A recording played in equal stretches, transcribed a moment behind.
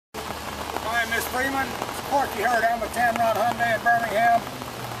Freeman. It's Corky Hurt. I'm with Tameron Hyundai in Birmingham.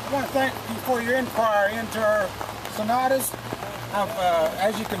 I want to thank you for your inquiry into our Sonatas.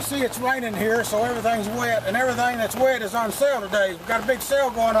 As you can see, it's raining here, so everything's wet, and everything that's wet is on sale today. We've got a big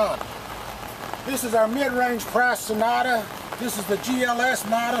sale going on. This is our mid-range price Sonata. This is the GLS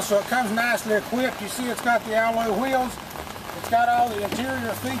model, so it comes nicely equipped. You see it's got the alloy wheels. It's got all the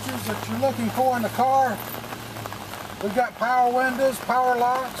interior features that you're looking for in the car. We've got power windows, power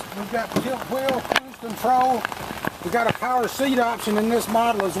locks, we've got tilt wheel, cruise control. We've got a power seat option in this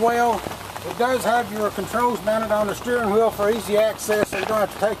model as well. It does have your controls mounted on the steering wheel for easy access, so you don't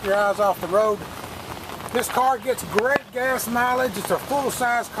have to take your eyes off the road. This car gets great gas mileage. It's a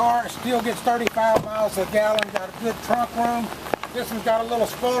full-size car. It still gets 35 miles a gallon. Got a good trunk room. This one's got a little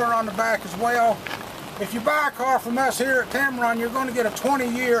spoiler on the back as well. If you buy a car from us here at Tameron, you're going to get a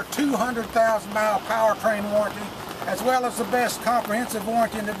 20-year, 200,000-mile powertrain warranty, as well as the best comprehensive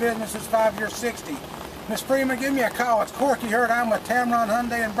warranty in the business is 5-year 60. Ms. Freeman, give me a call. It's Corky Hurt. I'm with Tameron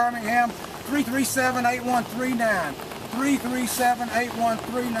Hyundai in Birmingham, 337-8139.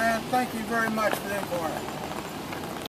 337-8139. Thank you very much for the inquiry.